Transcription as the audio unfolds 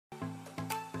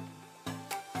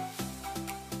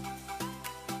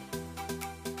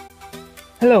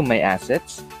Hello, my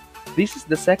assets. This is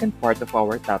the second part of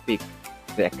our topic,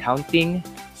 the accounting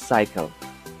cycle.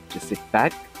 Just sit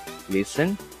back,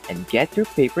 listen, and get your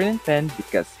paper and pen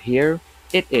because here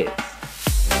it is.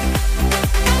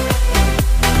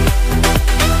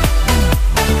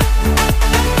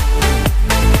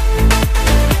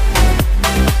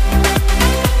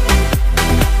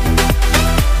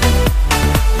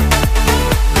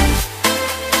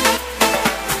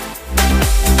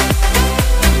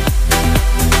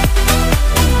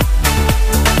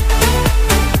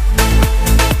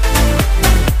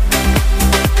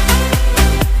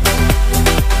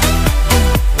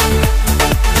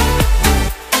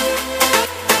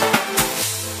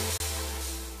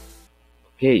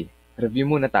 Okay, review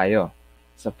muna tayo.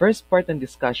 Sa first part ng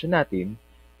discussion natin,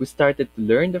 we started to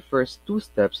learn the first two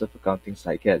steps of accounting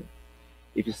cycle.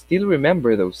 If you still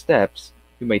remember those steps,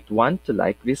 you might want to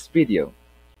like this video.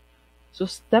 So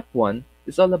step 1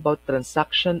 is all about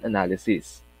transaction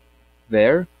analysis.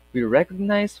 There, we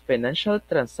recognize financial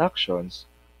transactions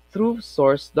through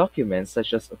source documents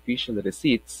such as official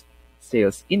receipts,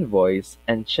 sales invoice,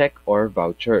 and check or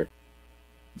voucher.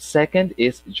 The second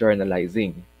is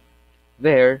journalizing.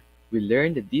 There, we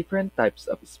learn the different types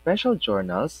of special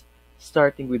journals,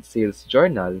 starting with sales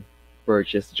journal,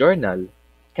 purchase journal,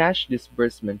 cash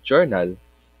disbursement journal,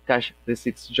 cash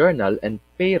receipts journal, and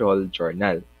payroll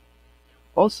journal.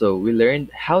 Also, we learned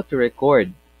how to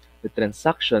record the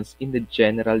transactions in the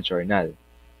general journal.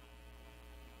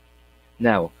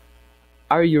 Now,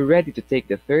 are you ready to take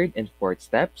the third and fourth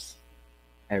steps?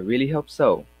 I really hope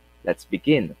so. Let's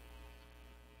begin.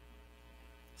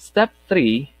 Step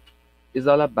 3 is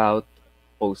all about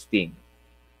posting.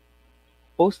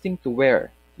 Posting to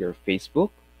where? Your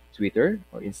Facebook, Twitter,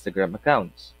 or Instagram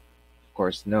accounts? Of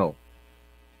course, no.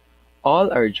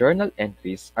 All our journal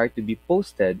entries are to be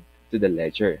posted to the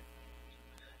ledger.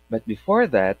 But before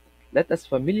that, let us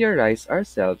familiarize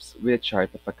ourselves with a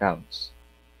chart of accounts.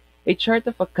 A chart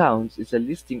of accounts is a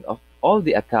listing of all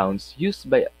the accounts used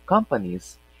by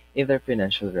companies in their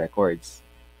financial records.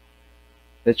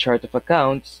 The chart of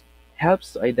accounts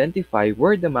helps to identify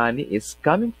where the money is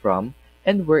coming from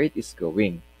and where it is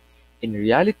going. In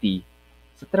reality,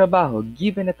 sa trabaho,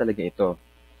 given na talaga ito.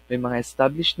 May mga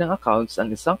established ng accounts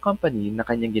ang isang company na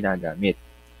kanyang ginagamit.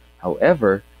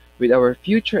 However, with our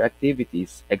future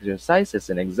activities,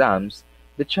 exercises, and exams,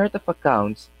 the chart of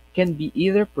accounts can be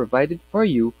either provided for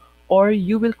you or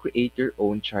you will create your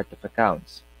own chart of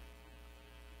accounts.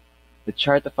 The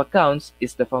chart of accounts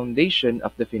is the foundation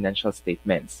of the financial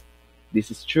statements. This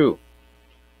is true.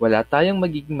 Wala tayong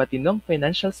magiging matinong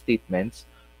financial statements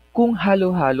kung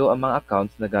halo-halo ang mga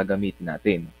accounts na gagamitin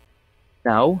natin.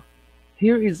 Now,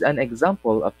 here is an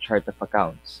example of chart of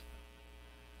accounts.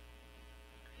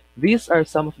 These are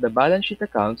some of the balance sheet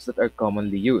accounts that are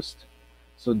commonly used,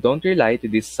 so don't rely to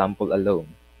this sample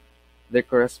alone. Their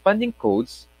corresponding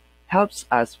codes helps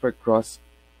us for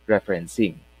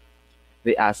cross-referencing.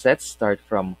 The assets start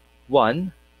from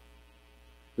 1,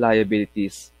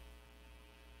 liabilities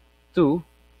 2,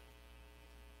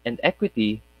 and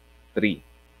equity 3.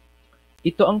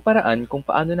 Ito ang paraan kung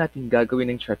paano natin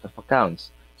gagawin ng chart of accounts,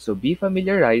 so be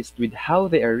familiarized with how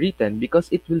they are written because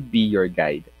it will be your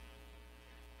guide.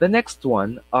 The next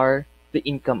one are the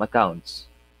income accounts.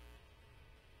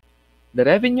 The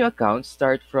revenue accounts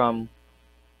start from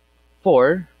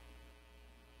 4,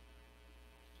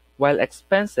 while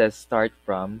expenses start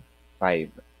from 5.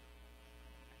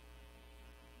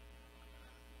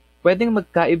 Pwedeng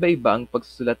magkaiba-iba ang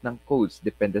pagsusulat ng codes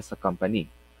depende sa company,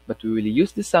 but we will use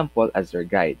this sample as our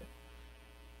guide.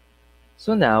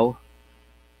 So now,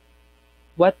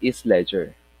 what is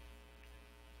ledger?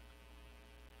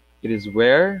 It is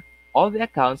where all the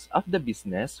accounts of the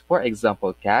business, for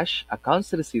example cash,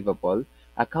 accounts receivable,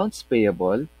 accounts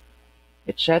payable,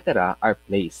 etc. are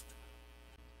placed.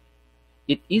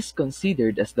 It is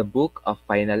considered as the book of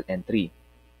final entry.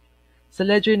 Sa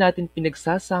ledger natin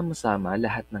pinagsasama-sama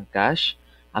lahat ng cash,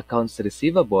 accounts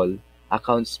receivable,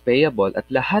 accounts payable at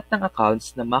lahat ng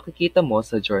accounts na makikita mo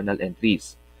sa journal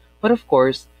entries. But of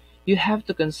course, you have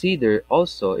to consider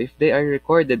also if they are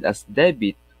recorded as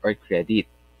debit or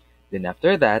credit. Then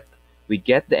after that, we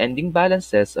get the ending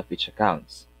balances of each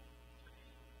accounts.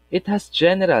 It has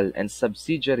general and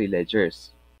subsidiary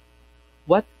ledgers.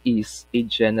 What is a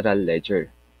general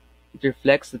ledger? It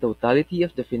reflects the totality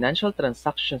of the financial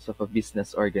transactions of a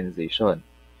business organization.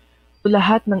 So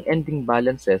lahat ng ending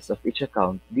balances of each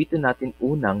account dito natin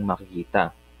unang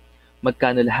makikita.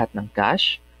 Magkano lahat ng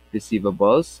cash,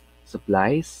 receivables,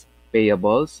 supplies,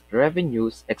 payables,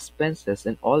 revenues, expenses,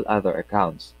 and all other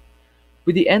accounts.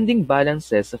 With the ending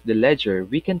balances of the ledger,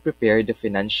 we can prepare the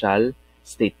financial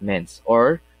statements,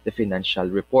 or the financial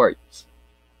reports.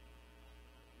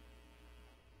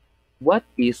 What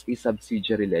is a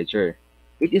subsidiary ledger?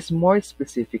 It is more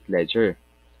specific ledger.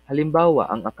 Halimbawa,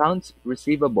 ang accounts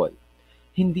receivable.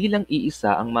 Hindi lang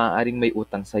iisa ang maaaring may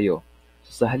utang sa'yo.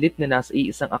 So sa halip na nasa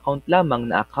iisang account lamang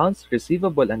na accounts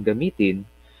receivable ang gamitin,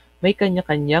 may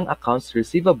kanya-kanyang accounts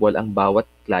receivable ang bawat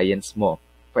clients mo.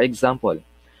 For example,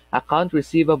 account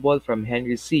receivable from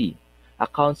Henry C.,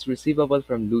 accounts receivable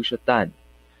from Lucio Tan,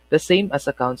 the same as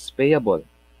accounts payable.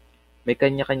 May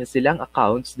kanya-kanya silang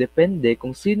accounts depende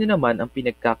kung sino naman ang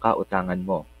pinagkakautangan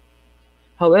mo.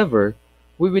 However,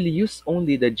 we will use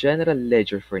only the general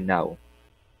ledger for now.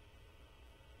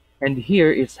 And here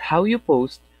is how you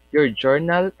post your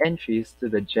journal entries to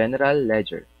the general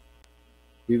ledger.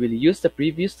 We will use the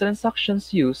previous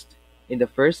transactions used in the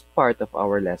first part of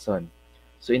our lesson.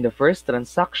 So in the first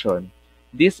transaction,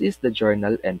 this is the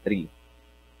journal entry.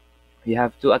 We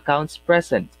have two accounts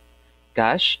present,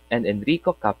 cash and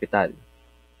Enrico Capital.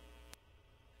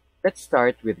 Let's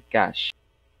start with cash.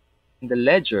 In the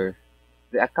ledger,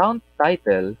 the account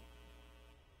title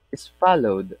is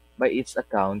followed by its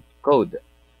account code.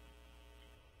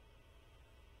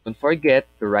 Don't forget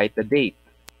to write the date.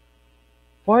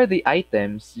 For the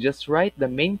items, just write the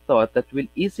main thought that will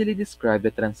easily describe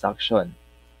the transaction.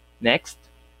 Next,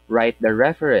 write the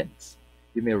reference.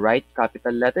 You may write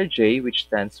capital letter J, which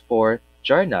stands for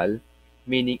journal,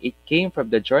 meaning it came from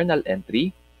the journal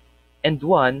entry, and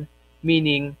 1,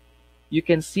 meaning you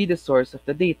can see the source of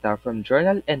the data from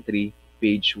journal entry,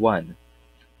 page 1.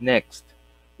 Next,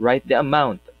 write the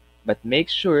amount, but make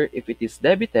sure if it is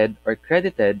debited or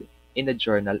credited in the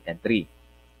journal entry.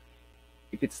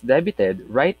 If it's debited,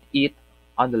 write it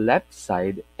on the left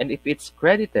side, and if it's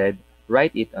credited,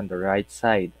 write it on the right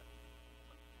side.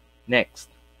 Next,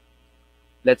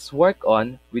 let's work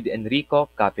on with Enrico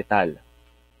Capital.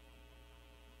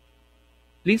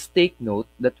 Please take note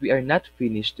that we are not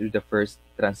finished with the first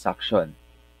transaction.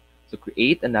 So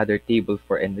create another table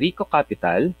for Enrico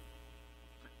Capital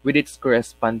with its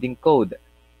corresponding code.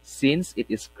 Since it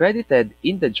is credited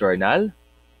in the journal,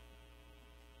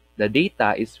 the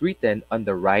data is written on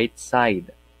the right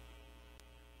side.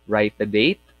 Write the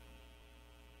date,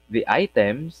 the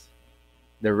items,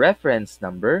 the reference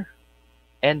number,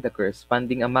 and the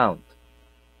corresponding amount.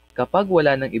 Kapag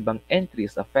wala ng ibang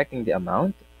entries affecting the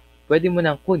amount, pwede mo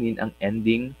nang kunin ang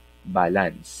ending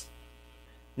balance.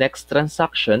 Next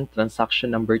transaction, transaction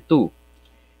number 2.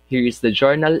 Here is the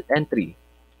journal entry.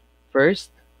 First,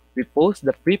 we post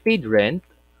the prepaid rent,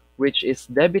 which is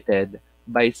debited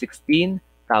by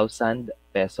 16,000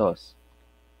 pesos.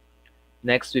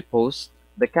 Next, we post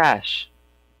the cash.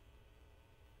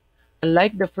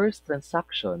 Unlike the first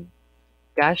transaction,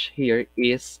 cash here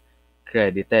is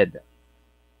credited.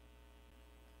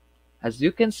 As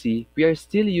you can see, we are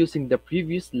still using the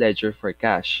previous ledger for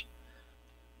cash.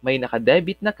 May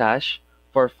nakadebit na cash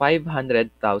for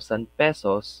 500,000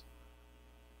 pesos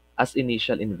as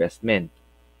initial investment.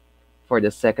 For the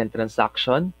second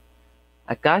transaction,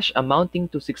 a cash amounting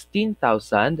to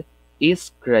 16,000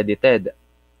 is credited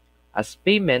as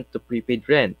payment to prepaid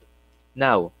rent.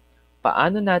 Now,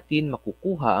 paano natin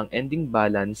makukuha ang ending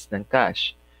balance ng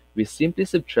cash? We simply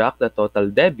subtract the total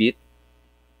debit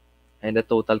and the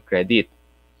total credit.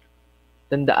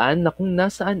 Tandaan na kung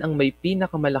nasaan ang may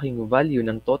pinakamalaking value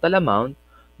ng total amount,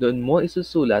 doon mo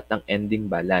isusulat ang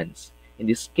ending balance. In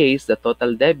this case, the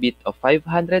total debit of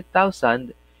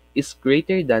 500,000 is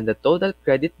greater than the total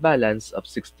credit balance of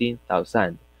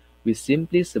 16,000. We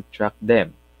simply subtract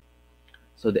them.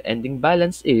 So the ending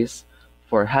balance is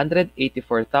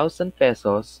 484,000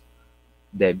 pesos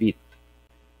debit.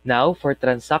 Now for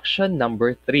transaction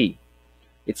number 3.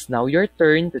 It's now your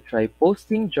turn to try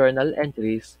posting journal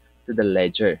entries to the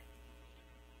ledger.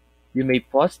 You may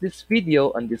pause this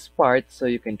video on this part so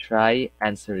you can try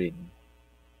answering.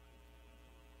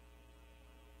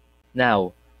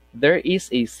 Now, there is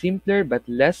a simpler but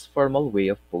less formal way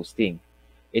of posting.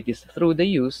 It is through the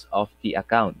use of T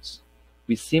accounts.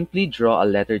 We simply draw a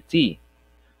letter T.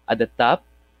 At the top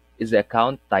is the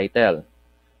account title.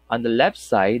 On the left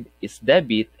side is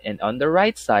debit and on the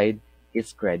right side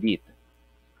is credit.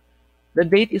 The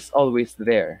date is always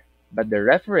there, but the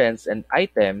reference and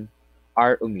item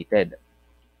are omitted.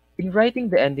 In writing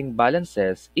the ending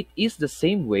balances, it is the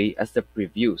same way as the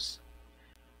previous.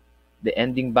 The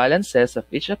ending balances of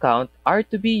each account are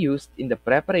to be used in the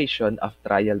preparation of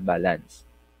trial balance.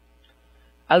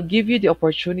 I'll give you the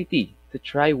opportunity to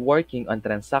try working on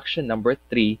transaction number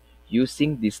 3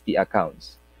 using these T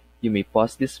accounts. You may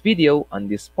pause this video on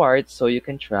this part so you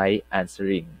can try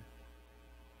answering.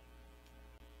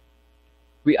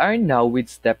 We are now with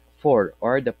step for,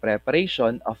 or the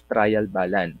preparation of trial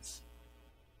balance.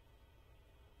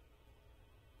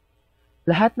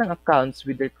 Lahat ng accounts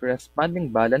with their corresponding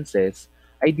balances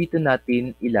ay dito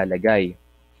natin ilalagay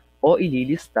o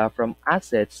ililista from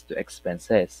assets to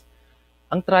expenses.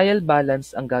 Ang trial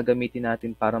balance ang gagamitin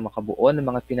natin para makabuo ng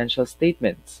mga financial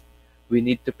statements. We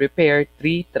need to prepare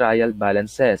 3 trial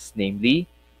balances, namely,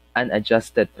 an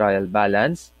adjusted trial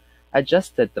balance,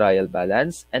 adjusted trial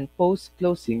balance, and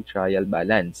post-closing trial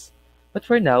balance. But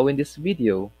for now, in this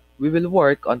video, we will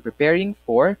work on preparing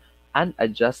for an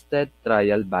adjusted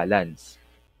trial balance.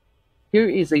 Here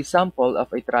is a sample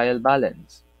of a trial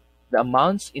balance. The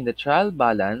amounts in the trial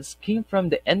balance came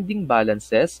from the ending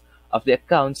balances of the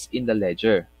accounts in the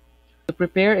ledger. To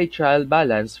prepare a trial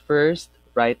balance, first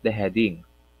write the heading.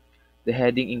 The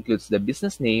heading includes the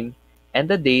business name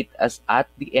and the date as at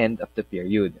the end of the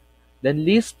period. Then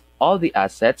list all the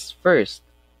assets first,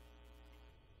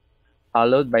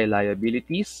 followed by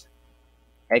liabilities,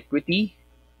 equity,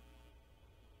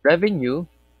 revenue,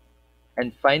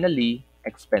 and finally,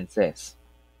 expenses.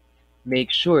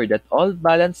 Make sure that all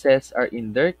balances are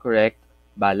in their correct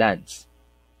balance.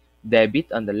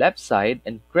 Debit on the left side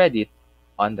and credit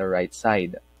on the right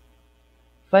side.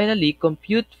 Finally,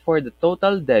 compute for the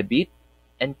total debit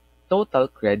and total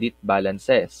credit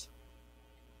balances.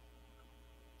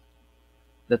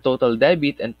 The total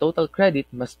debit and total credit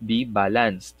must be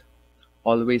balanced.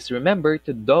 Always remember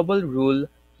to double rule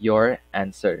your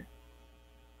answer.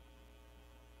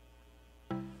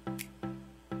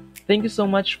 Thank you so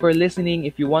much for listening.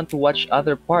 If you want to watch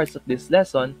other parts of this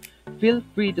lesson, feel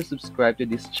free to subscribe to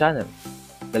this channel.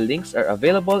 The links are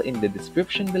available in the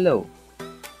description below.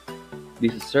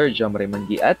 This is Sir Jomray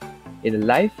Mangiat. In a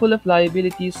life full of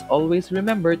liabilities, always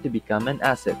remember to become an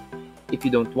asset. If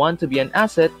you don't want to be an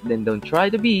asset, then don't try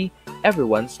to be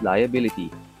everyone's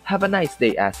liability. Have a nice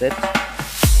day, assets.